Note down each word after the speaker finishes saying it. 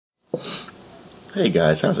Hey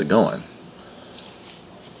guys, how's it going?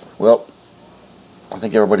 Well, I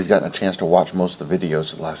think everybody's gotten a chance to watch most of the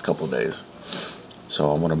videos the last couple of days.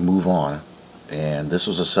 So I'm going to move on. And this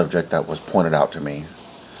was a subject that was pointed out to me.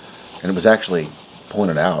 And it was actually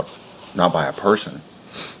pointed out not by a person,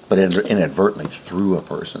 but inadvertently through a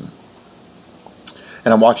person.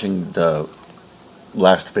 And I'm watching the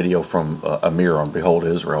last video from Amir on Behold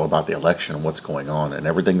Israel about the election and what's going on, and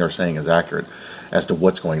everything they're saying is accurate as to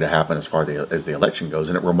what's going to happen as far as the election goes.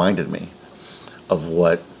 And it reminded me of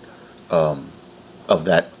what of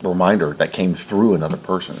that reminder that came through another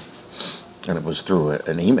person, and it was through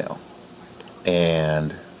an email,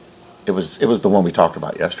 and it was the one we talked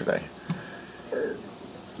about yesterday,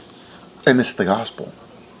 and it's the gospel.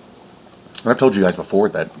 And I've told you guys before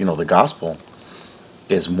that the gospel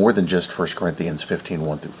is more than just 1 Corinthians 15,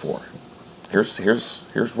 1 through 4.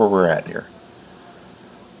 Here's where we're at here.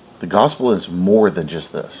 The gospel is more than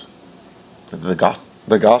just this. The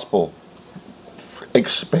gospel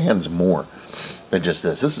expands more than just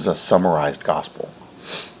this. This is a summarized gospel.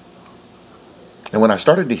 And when I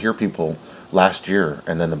started to hear people last year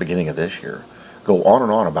and then the beginning of this year go on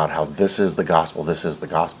and on about how this is the gospel, this is the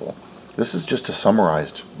gospel, this is just a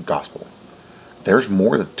summarized gospel. There's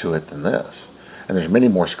more to it than this. And there's many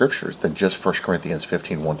more scriptures than just 1 Corinthians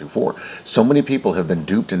 15, 1 through 4. So many people have been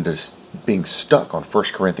duped into being stuck on 1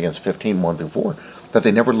 Corinthians 15, 1 through 4, that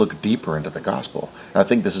they never look deeper into the gospel. And I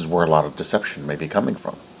think this is where a lot of deception may be coming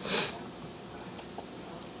from.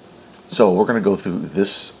 So we're going to go through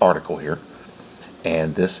this article here.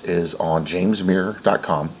 And this is on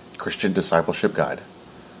jamesmuir.com, Christian Discipleship Guide.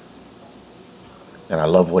 And I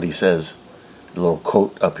love what he says. The little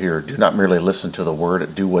quote up here: do not merely listen to the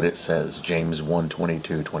word, do what it says. James 1,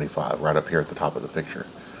 22, 25, right up here at the top of the picture.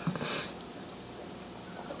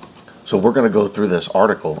 So we're going to go through this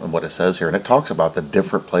article and what it says here, and it talks about the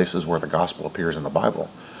different places where the gospel appears in the Bible.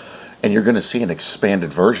 And you're going to see an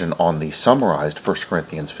expanded version on the summarized 1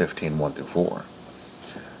 Corinthians 15, 1 through 4.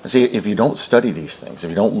 And see, if you don't study these things, if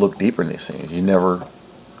you don't look deeper in these things, you never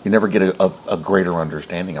get a greater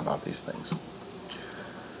understanding about these things.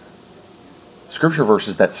 Scripture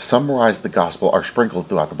verses that summarize the gospel are sprinkled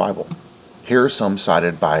throughout the Bible. Here are some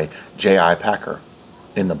cited by J.I. Packer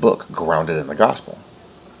in the book Grounded in the Gospel.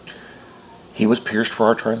 He was pierced for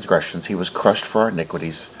our transgressions, he was crushed for our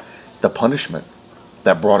iniquities. The punishment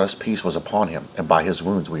that brought us peace was upon him, and by his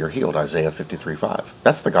wounds we are healed. Isaiah 53:5.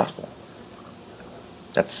 That's the gospel.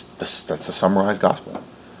 That's the summarized gospel.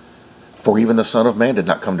 For even the Son of Man did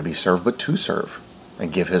not come to be served, but to serve,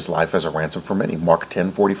 and give his life as a ransom for many. Mark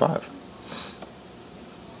 10:45.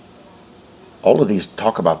 All of these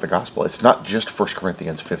talk about the gospel. It's not just 1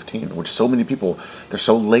 Corinthians 15, which so many people, they're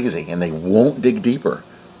so lazy and they won't dig deeper.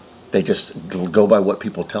 They just go by what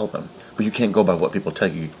people tell them. But you can't go by what people tell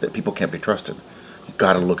you, that people can't be trusted. You've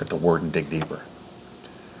got to look at the word and dig deeper.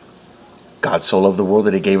 God so loved the world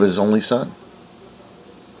that he gave his only son.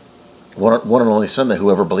 One and only son, that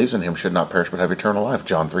whoever believes in him should not perish but have eternal life.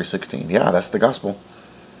 John 3:16. Yeah, that's the gospel.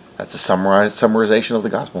 That's the summarization of the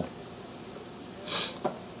gospel.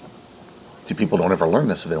 See, people don't ever learn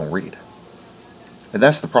this if they don't read. And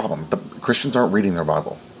that's the problem. But Christians aren't reading their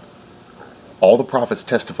Bible. All the prophets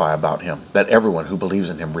testify about him, that everyone who believes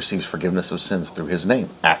in him receives forgiveness of sins through his name.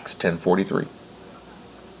 Acts 10:43.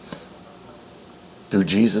 Through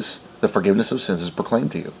Jesus, the forgiveness of sins is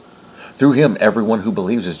proclaimed to you. Through him, everyone who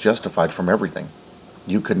believes is justified from everything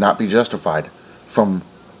you could not be justified from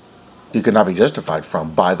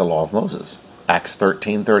by the law of Moses. Acts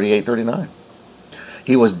 13:38-39.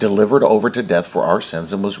 He was delivered over to death for our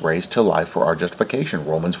sins and was raised to life for our justification.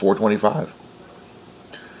 Romans 4:25.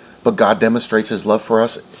 But God demonstrates his love for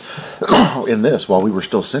us in this: while we were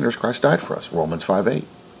still sinners, Christ died for us. Romans 5:8.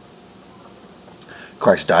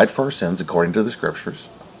 Christ died for our sins according to the Scriptures.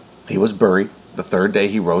 He was buried. The third day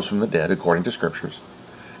he rose from the dead according to Scriptures.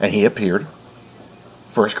 And he appeared.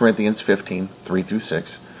 1 Corinthians 15,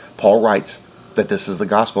 3-6. Paul writes that this is the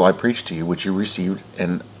gospel I preached to you, which you received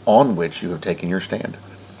and on which you have taken your stand.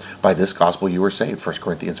 By this gospel you were saved. 1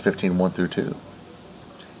 Corinthians 15, 1-2.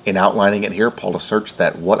 In outlining it here, Paul asserts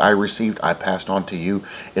that what I received I passed on to you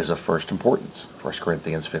is of first importance. 1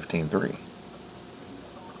 Corinthians 15:3.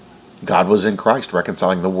 God was in Christ,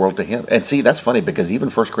 reconciling the world to him. And see, that's funny, because even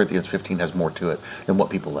 1 Corinthians 15 has more to it than what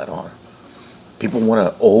people let on. People want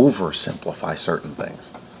to oversimplify certain things.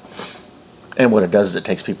 And what it does is it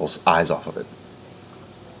takes people's eyes off of it.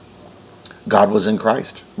 God was in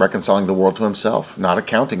Christ, reconciling the world to himself, not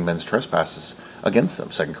accounting men's trespasses against them.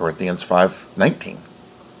 2 Corinthians 5:19.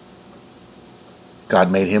 God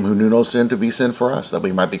made him who knew no sin to be sin for us, that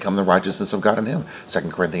we might become the righteousness of God in him.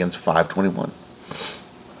 2 Corinthians 5:21.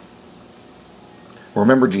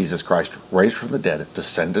 Remember Jesus Christ, raised from the dead,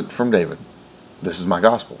 descendant from David. This is my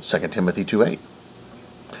gospel, 2 Timothy 2:8.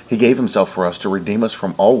 He gave himself for us to redeem us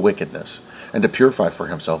from all wickedness and to purify for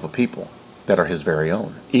himself a people that are his very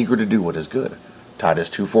own, eager to do what is good, Titus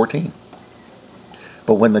 2:14.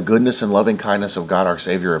 But when the goodness and loving kindness of God our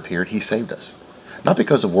Savior appeared, he saved us, not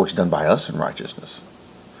because of works done by us in righteousness,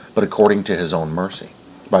 but according to his own mercy,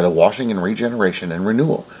 by the washing and regeneration and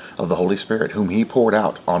renewal of the Holy Spirit, whom he poured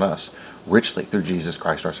out on us richly through Jesus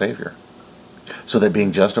Christ our Savior, so that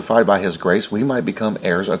being justified by his grace, we might become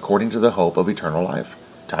heirs according to the hope of eternal life,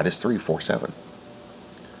 Titus 3:4-7.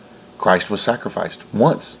 Christ was sacrificed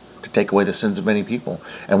once to take away the sins of many people,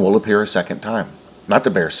 and will appear a second time, not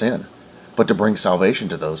to bear sin, but to bring salvation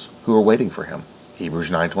to those who are waiting for him,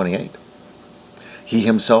 Hebrews 9:28. He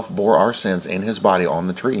himself bore our sins in his body on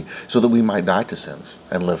the tree, so that we might die to sins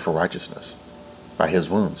and live for righteousness. By his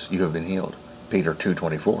wounds you have been healed, Peter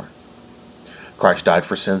 2:24. Christ died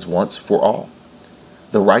for sins once for all,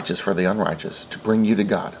 the righteous for the unrighteous, to bring you to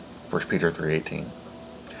God, 1 Peter 3:18.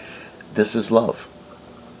 This is love.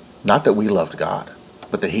 Not that we loved God,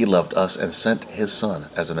 but that he loved us and sent his Son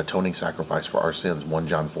as an atoning sacrifice for our sins, 1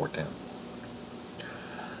 John 4:10.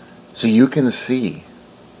 So you can see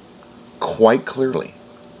quite clearly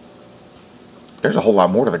there's a whole lot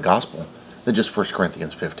more to the gospel than just 1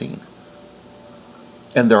 Corinthians 15.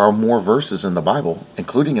 And there are more verses in the Bible,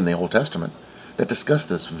 including in the Old Testament, that discuss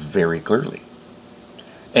this very clearly.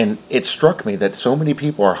 And it struck me that so many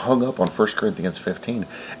people are hung up on 1 Corinthians 15,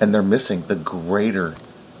 and they're missing the greater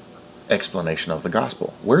explanation of the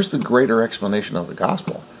gospel. Where's the greater explanation of the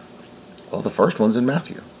gospel? Well, the first one's in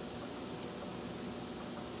Matthew.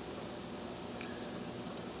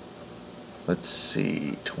 Let's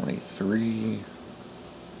see, 23,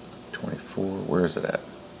 24, where is it at?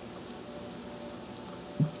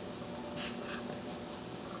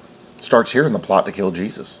 Starts here in the plot to kill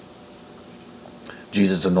Jesus.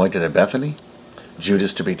 Jesus anointed at Bethany,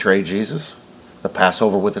 Judas to betray Jesus, the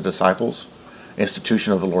Passover with the disciples,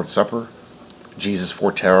 institution of the Lord's Supper, Jesus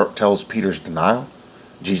foretells Peter's denial,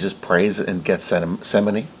 Jesus prays in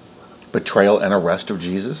Gethsemane, betrayal and arrest of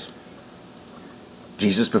Jesus,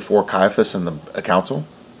 Jesus before Caiaphas and the council,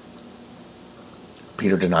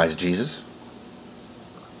 Peter denies Jesus.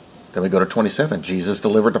 Then we go to 27, Jesus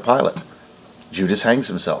delivered to Pilate, Judas hangs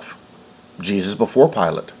himself, Jesus before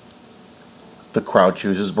Pilate, the crowd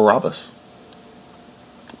chooses Barabbas,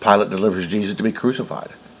 Pilate delivers Jesus to be crucified,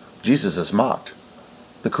 Jesus is mocked,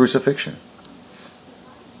 the crucifixion,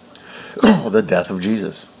 the death of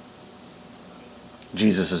Jesus,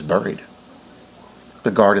 Jesus is buried, the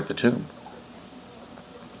guard at the tomb,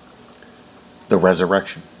 the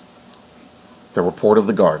resurrection, the report of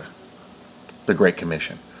the guard, the Great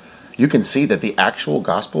Commission. You can see that the actual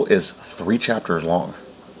gospel is 3 chapters long.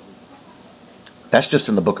 That's just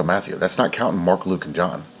in the book of Matthew. That's not counting Mark, Luke, and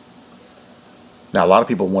John. Now, a lot of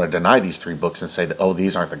people want to deny these 3 books and say that, oh,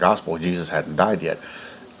 these aren't the gospel. Jesus hadn't died yet.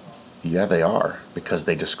 Yeah, they are, because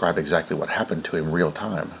they describe exactly what happened to him real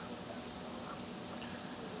time.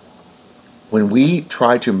 When we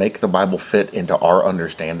try to make the Bible fit into our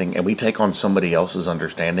understanding and we take on somebody else's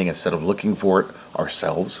understanding instead of looking for it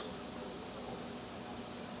ourselves,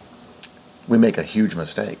 we make a huge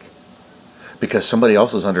mistake, because somebody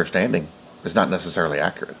else's understanding is not necessarily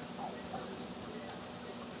accurate.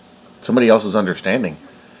 Somebody else's understanding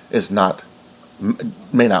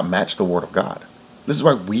may not match the Word of God. This is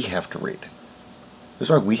why we have to read. This is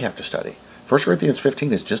why we have to study. 1 Corinthians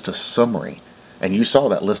 15 is just a summary. And you saw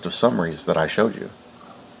that list of summaries that I showed you.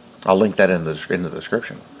 I'll link that in the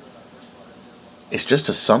description. It's just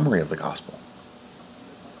a summary of the gospel.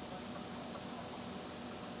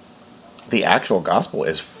 The actual gospel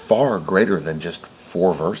is far greater than just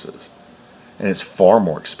 4 verses. And it's far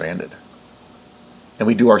more expanded. And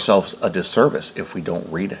we do ourselves a disservice if we don't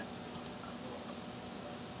read it.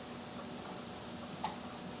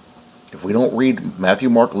 If we don't read Matthew,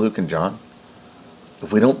 Mark, Luke, and John,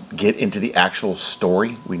 if we don't get into the actual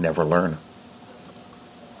story, we never learn.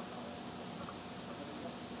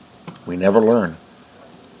 We never learn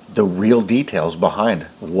the real details behind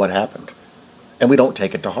what happened. And we don't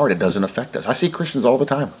take it to heart. It doesn't affect us. I see Christians all the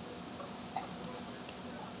time.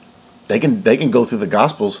 They can go through the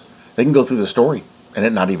Gospels, they can go through the story, and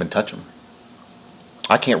it not even touch them.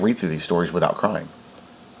 I can't read through these stories without crying,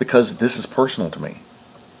 because this is personal to me.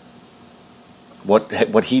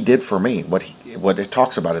 What he did for me, what it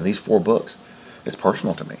talks about in these 4 books, is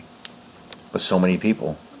personal to me. But so many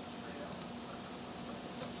people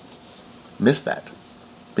miss that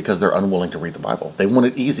because they're unwilling to read the Bible. They want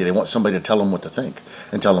it easy. They want somebody to tell them what to think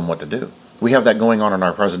and tell them what to do. We have that going on in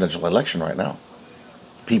our presidential election right now.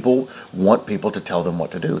 People want people to tell them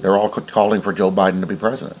what to do. They're all calling for Joe Biden to be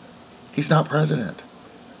president. He's not president.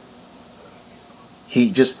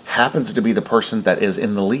 He just happens to be the person that is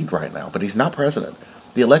in the lead right now, but he's not president.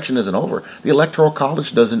 The election isn't over. The Electoral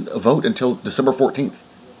College doesn't vote until December 14th.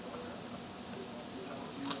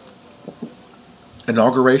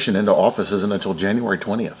 Inauguration into office isn't until January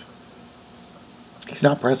 20th. He's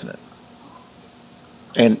not president.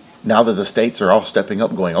 And now that the states are all stepping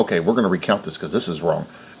up going, okay, we're going to recount this because this is wrong.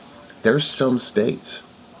 There's some states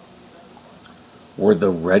where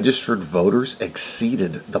the registered voters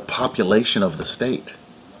exceeded the population of the state.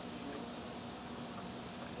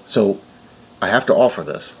 So I have to offer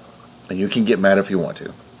this, and you can get mad if you want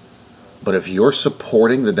to, but if you're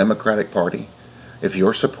supporting the Democratic Party, if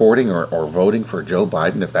you're supporting or voting for Joe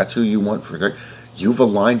Biden, if that's who you want for, you've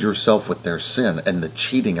aligned yourself with their sin and the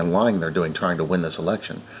cheating and lying they're doing trying to win this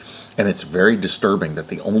election. And it's very disturbing that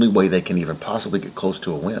the only way they can even possibly get close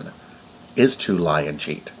to a win is to lie and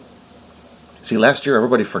cheat. See, last year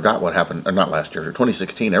everybody forgot what happened, or not last year,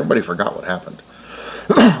 2016, everybody forgot what happened.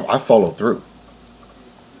 I followed through.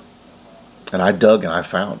 And I dug and I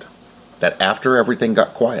found that after everything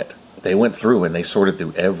got quiet, they went through and they sorted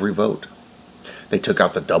through every vote. They took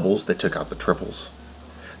out the doubles, they took out the triples,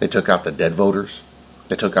 they took out the dead voters,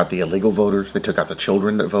 they took out the illegal voters, they took out the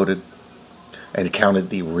children that voted, and counted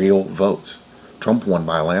the real votes. Trump won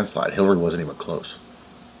by a landslide. Hillary wasn't even close.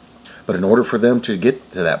 But in order for them to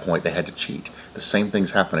get to that point, they had to cheat. The same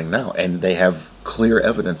thing's happening now, and they have clear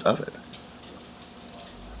evidence of it.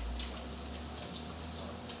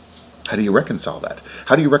 How do you reconcile that?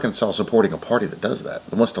 How do you reconcile supporting a party that does that,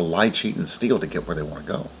 that wants to lie, cheat, and steal to get where they want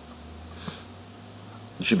to go?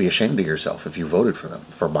 You should be ashamed of yourself if you voted for them,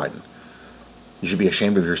 for Biden. You should be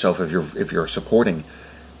ashamed of yourself if you're supporting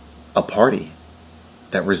a party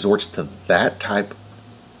that resorts to that type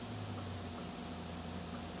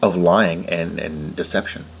of lying and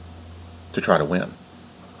deception to try to win.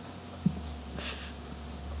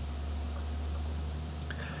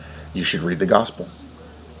 You should read the gospel.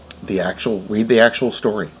 Read the actual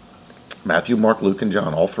story. Matthew, Mark, Luke, and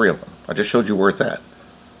John, all three of them. I just showed you where it's at.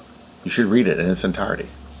 You should read it in its entirety.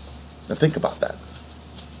 Now think about that.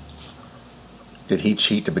 Did he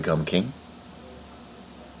cheat to become king?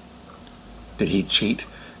 Did he cheat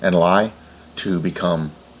and lie to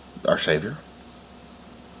become our Savior?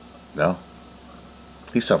 No.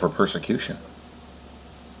 He suffered persecution.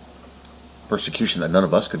 Persecution that none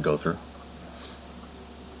of us could go through.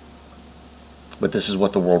 But this is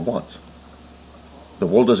what the world wants. The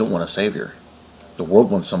world doesn't want a Savior. The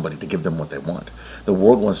world wants somebody to give them what they want. The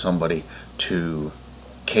world wants somebody to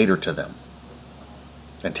cater to them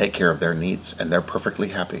and take care of their needs, and they're perfectly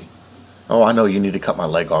happy. Oh, I know you need to cut my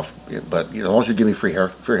leg off, but as long as you give me free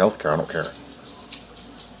health care, I don't care.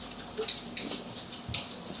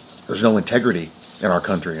 There's no integrity in our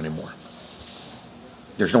country anymore.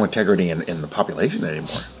 There's no integrity in the population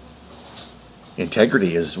anymore.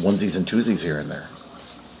 Integrity is onesies and twosies here and there.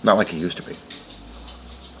 Not like it used to be.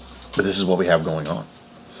 But this is what we have going on.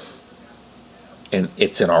 And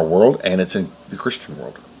it's in our world, and it's in the Christian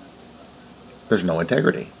world. There's no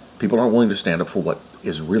integrity. People aren't willing to stand up for what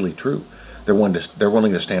is really true. They're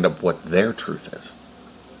willing to stand up for what their truth is.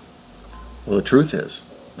 Well, the truth is,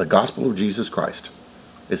 the gospel of Jesus Christ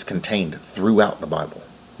is contained throughout the Bible,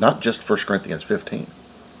 not just 1 Corinthians 15.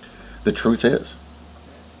 The truth is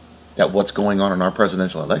that what's going on in our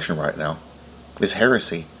presidential election right now is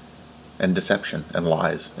heresy and deception and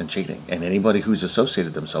lies and cheating. And anybody who's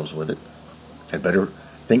associated themselves with it had better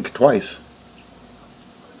think twice.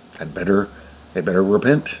 They better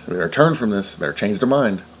repent. They better turn from this. Better change their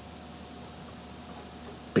mind.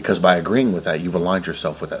 Because by agreeing with that, you've aligned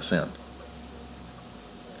yourself with that sin.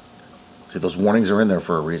 See, those warnings are in there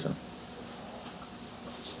for a reason.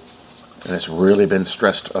 And it's really been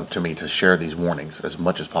stressed up to me to share these warnings as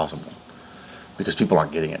much as possible. Because people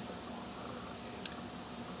aren't getting it.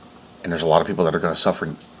 And there's a lot of people that are going to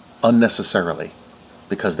suffer unnecessarily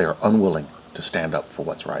because they are unwilling to stand up for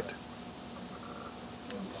what's right.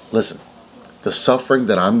 Listen, the suffering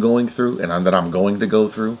that I'm going through and that I'm going to go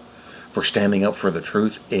through for standing up for the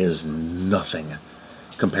truth is nothing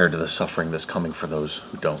compared to the suffering that's coming for those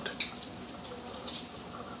who don't.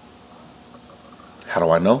 How do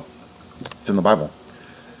I know? It's in the Bible.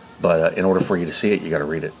 But in order for you to see it, you got to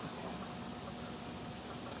read it.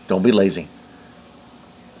 Don't be lazy.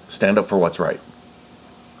 Stand up for what's right.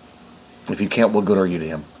 If you can't, what good are you to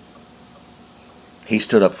him? He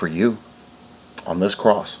stood up for you on this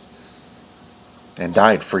cross and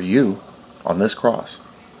died for you on this cross.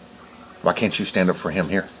 Why can't you stand up for him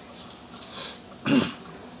here?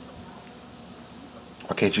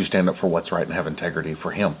 Why can't you stand up for what's right and have integrity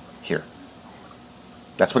for him here?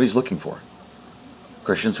 That's what he's looking for.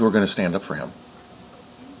 Christians who are going to stand up for him.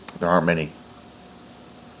 There aren't many.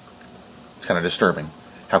 It's kind of disturbing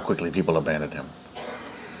how quickly people abandoned him.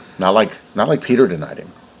 Not like Peter denied him.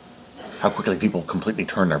 How quickly people completely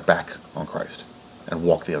turn their back on Christ and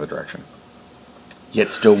walk the other direction.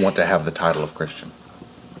 Yet still want to have the title of Christian.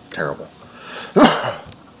 It's terrible.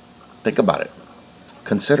 Think about it.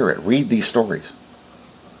 Consider it. Read these stories.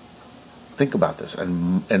 Think about this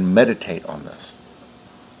and meditate on this.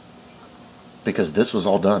 Because this was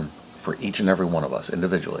all done for each and every one of us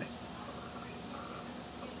individually.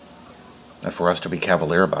 And for us to be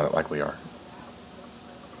cavalier about it like we are.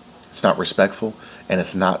 It's not respectful, and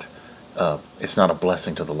it's not a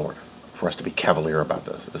blessing to the Lord for us to be cavalier about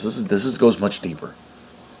this. This goes much deeper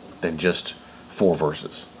than just 4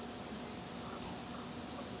 verses.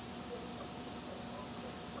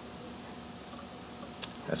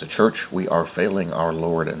 As a church, we are failing our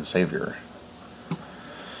Lord and Savior.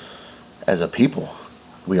 As a people,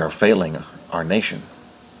 we are failing our nation.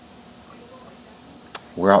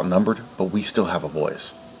 We're outnumbered, but we still have a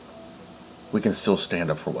voice. We can still stand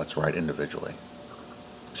up for what's right individually.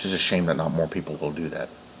 It's just a shame that not more people will do that.